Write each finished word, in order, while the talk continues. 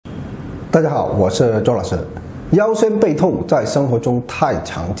大家好，我是周老师。腰酸背痛在生活中太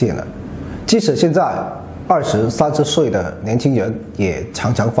常见了，即使现在20、30岁的年轻人也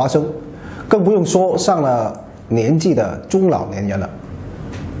常常发生，更不用说上了年纪的中老年人了。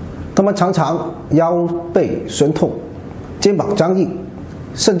他们常常腰背酸痛、肩膀僵硬，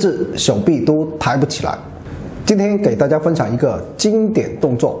甚至手臂都抬不起来。今天给大家分享一个经典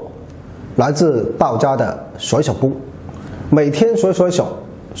动作，来自道家的甩手功。每天甩甩手，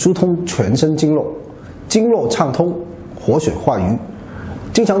疏通全身经络，经络畅通，活血化瘀。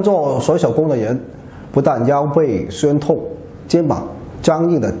经常做甩手功的人，不但腰背酸痛、肩膀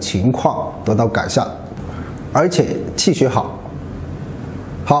僵硬的情况得到改善，而且气血好。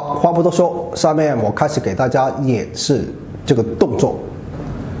好，话不多说，下面我开始给大家演示这个动作。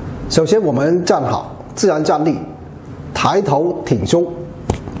首先我们站好，自然站立，抬头挺胸，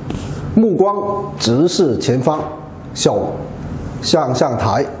目光直视前方，手向上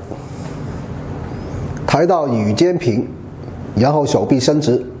抬，抬到与肩平，然后手臂伸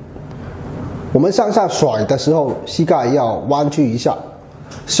直。我们向下甩的时候，膝盖要弯曲一下，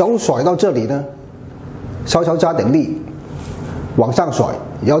手甩到这里呢，稍稍加点力，往上甩，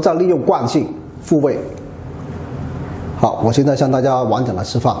然后再利用惯性复位。好，我现在向大家完整的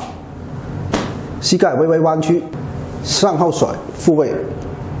示范。膝盖微微弯曲，上后甩，复位，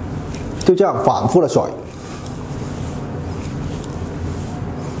就这样反复的甩。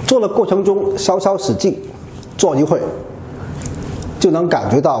做的过程中稍稍使劲，做一会就能感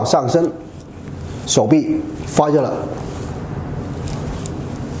觉到上身、手臂发热了。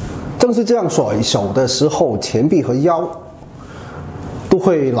正是这样甩手的时候，前臂和腰都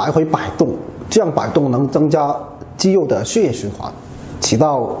会来回摆动，这样摆动能增加肌肉的血液循环，起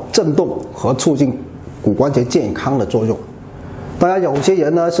到震动和促进骨关节健康的作用。当然，有些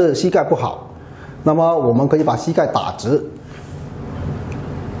人呢是膝盖不好，那么我们可以把膝盖打直，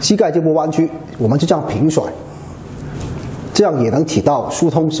膝盖就不弯曲，我们就这样平甩，这样也能起到疏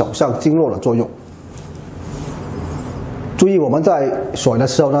通手上经络的作用。注意我们在甩的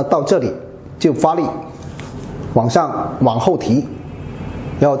时候呢，到这里就发力，往上往后提，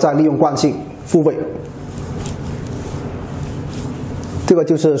然后再利用惯性复位。这个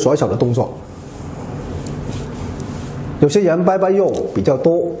就是甩手的动作。有些人掰掰肉比较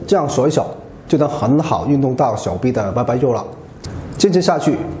多，这样甩手就能很好运动到手臂的掰掰肉了。坚持下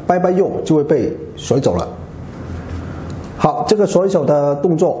去，掰掰肉就会被甩走了。好，这个甩手的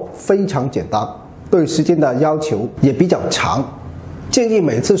动作非常简单，对时间的要求也比较长，建议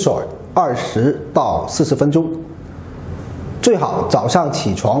每次甩20到40分钟。最好早上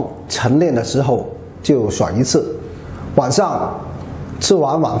起床晨练的时候就甩一次，晚上吃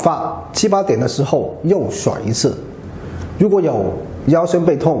完晚饭7、8点的时候又甩一次。如果有腰酸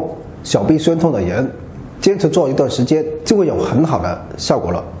背痛、手臂酸痛的人，坚持做一段时间就会有很好的效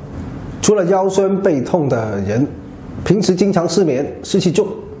果了。除了腰酸背痛的人，平时经常失眠、湿气重、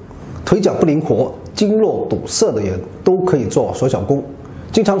腿脚不灵活、经络堵塞的人都可以做甩手功。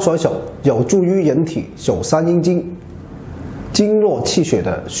经常甩手有助于人体手三阴经、经络气血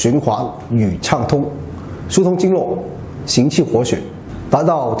的循环与畅通，疏通经络，行气活血，达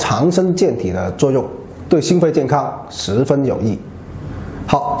到强身健体的作用，对心肺健康十分有益。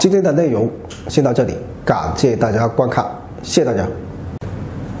好，今天的内容先到这里，感谢大家观看，谢谢大家。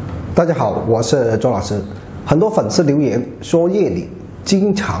大家好，我是周老师。很多粉丝留言说夜里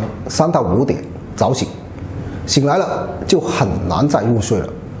经常3到5点早醒，醒来了就很难再入睡了。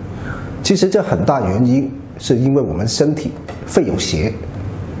其实这很大原因是因为我们身体肺有邪，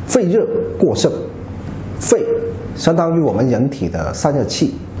肺热过盛，肺相当于我们人体的散热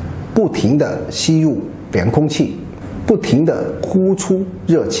器，不停地吸入凉空气，不停地呼出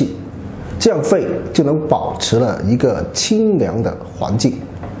热气，这样肺就能保持了一个清凉的环境。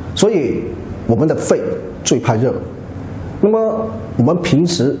所以我们的肺最怕热。那么我们平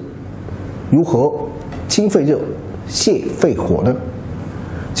时如何清肺热、泻肺火呢？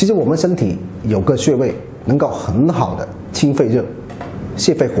其实我们身体有个穴位能够很好的清肺热、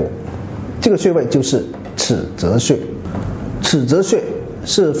泻肺火，这个穴位就是尺泽穴。尺泽穴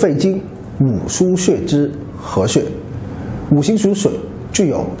是肺经5腧穴之合穴，五行属水，具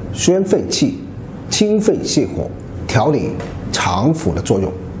有宣肺气、清肺泻火、调理肠腑的作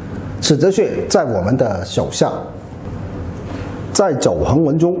用。尺泽穴在我们的手上，在肘横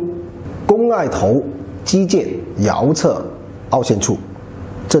纹中，肱二头肌腱桡侧凹陷处，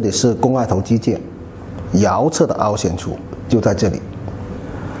这里是肱二头肌腱桡侧的凹陷处，就在这里。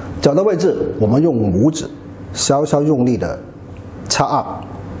脚的位置，我们用拇指稍稍用力的掐按，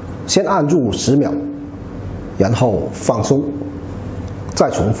先按住10秒，然后放松，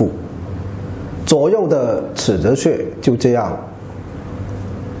再重复。左右的尺泽穴就这样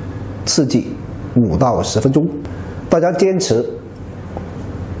刺激5到10分钟。大家坚持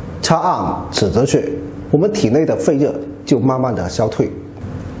掐按尺泽穴，我们体内的肺热就慢慢的消退，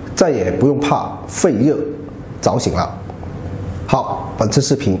再也不用怕肺热早醒了。好，本次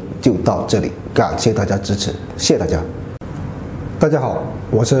视频就到这里，感谢大家支持，谢谢大家。大家好，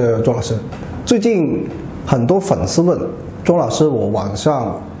我是庄老师。最近很多粉丝问庄老师，我晚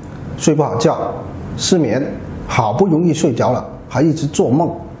上睡不好觉，失眠，好不容易睡着了，还一直做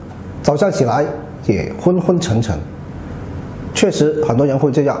梦，早上起来也昏昏沉沉。确实，很多人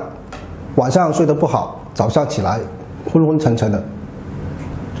会这样，晚上睡得不好，早上起来昏昏沉沉的。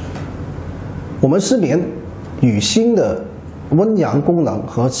我们失眠与心的温阳功能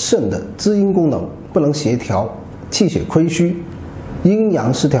和肾的滋阴功能不能协调，气血亏虚、阴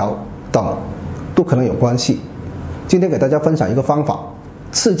阳失调等都可能有关系。今天给大家分享一个方法，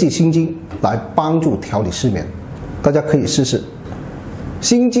刺激心经来帮助调理失眠，大家可以试试。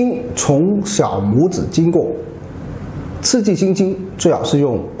心经从小拇指经过，刺激心经最好是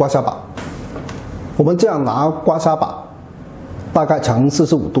用刮痧板。我们这样拿刮痧板，大概呈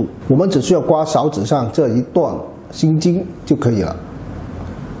45度，我们只需要刮手指上这一段心经就可以了，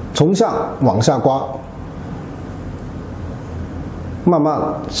从上往下刮，慢慢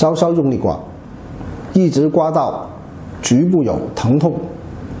稍稍用力刮，一直刮到局部有疼痛、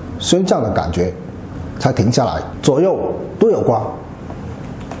酸胀的感觉才停下来，左右都有刮。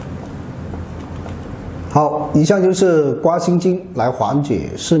好，以上就是刮心经来缓解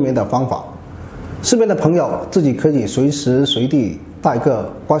失眠的方法。失眠的朋友自己可以随时随地带个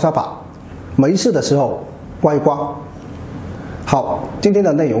刮痧板，没事的时候刮一刮。好，今天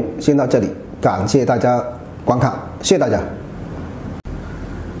的内容先到这里，感谢大家观看，谢谢大家。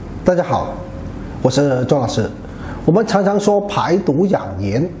大家好，我是庄老师。我们常常说排毒养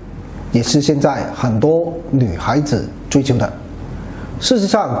颜，也是现在很多女孩子追求的。事实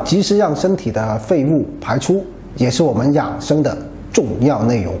上，及时让身体的废物排出，也是我们养生的重要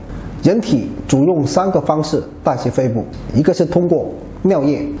内容。人体主用3个方式代谢废物，一个是通过尿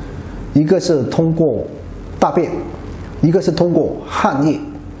液，一个是通过大便，一个是通过汗液。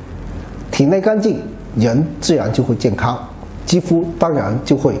体内干净，人自然就会健康，肌肤当然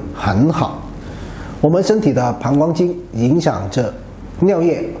就会很好。我们身体的膀胱经影响着尿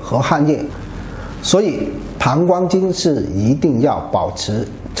液和汗液，所以膀胱经是一定要保持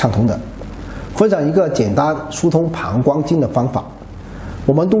畅通的。分享一个简单疏通膀胱经的方法。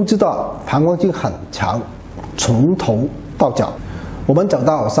我们都知道膀胱经很长，从头到脚，我们找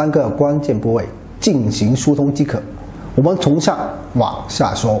到3个关键部位进行疏通即可。我们从上往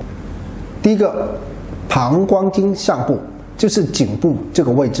下说。第一个，膀胱经上部，就是颈部这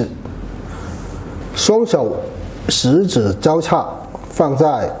个位置。双手食指交叉放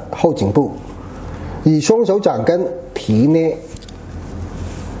在后颈部，以双手掌根提捏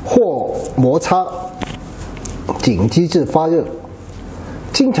或摩擦颈肌至发热，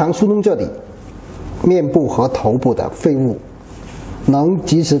经常疏通这里，面部和头部的废物能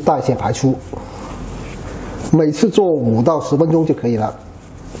及时代谢排出。每次做5到10分钟就可以了。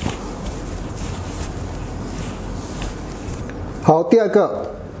好，第二个，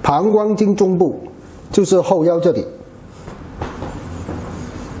膀胱经中部，就是后腰这里。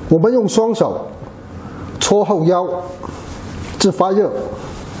我们用双手搓后腰至发热，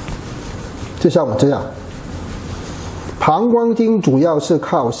就像我这样。膀胱经主要是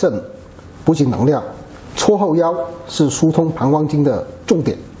靠肾补给能量，搓后腰是疏通膀胱经的重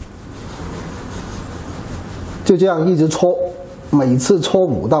点。就这样一直搓，每次搓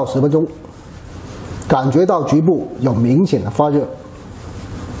5到10分钟，感觉到局部有明显的发热。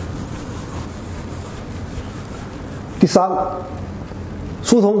第三，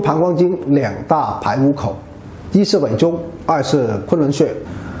疏通膀胱经2大排污口，一是委中，二是昆仑穴。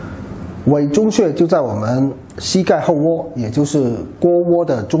委中穴就在我们膝盖后窝，也就是腘窝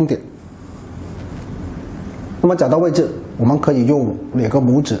的中点。那么找到位置，我们可以用2个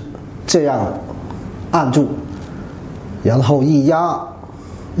拇指这样按住，然后一压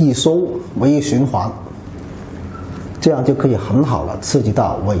一松为一循环，这样就可以很好的刺激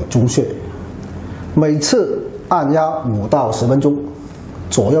到委中穴。每次按压5到10分钟，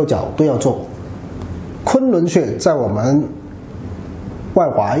左右脚都要做。昆仑穴在我们外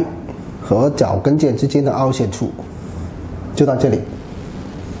踝和脚跟腱之间的凹陷处，就到这里。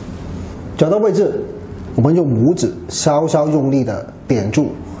找到位置，我们用拇指稍稍用力的点住，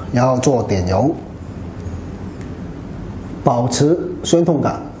然后做点揉，保持酸痛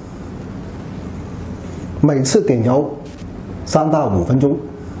感。每次点揉3到5分钟。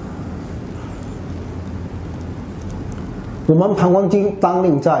我们膀胱经当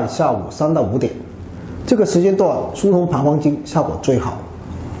令在下午3到5点，这个时间段疏通膀胱经效果最好。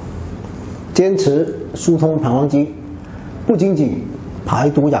坚持疏通膀胱经，不仅仅排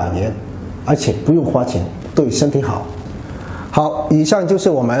毒养颜，而且不用花钱，对身体好。好，以上就是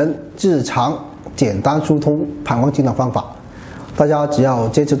我们日常简单疏通膀胱经的方法，大家只要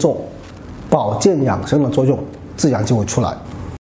坚持做，保健养生的作用自然就会出来。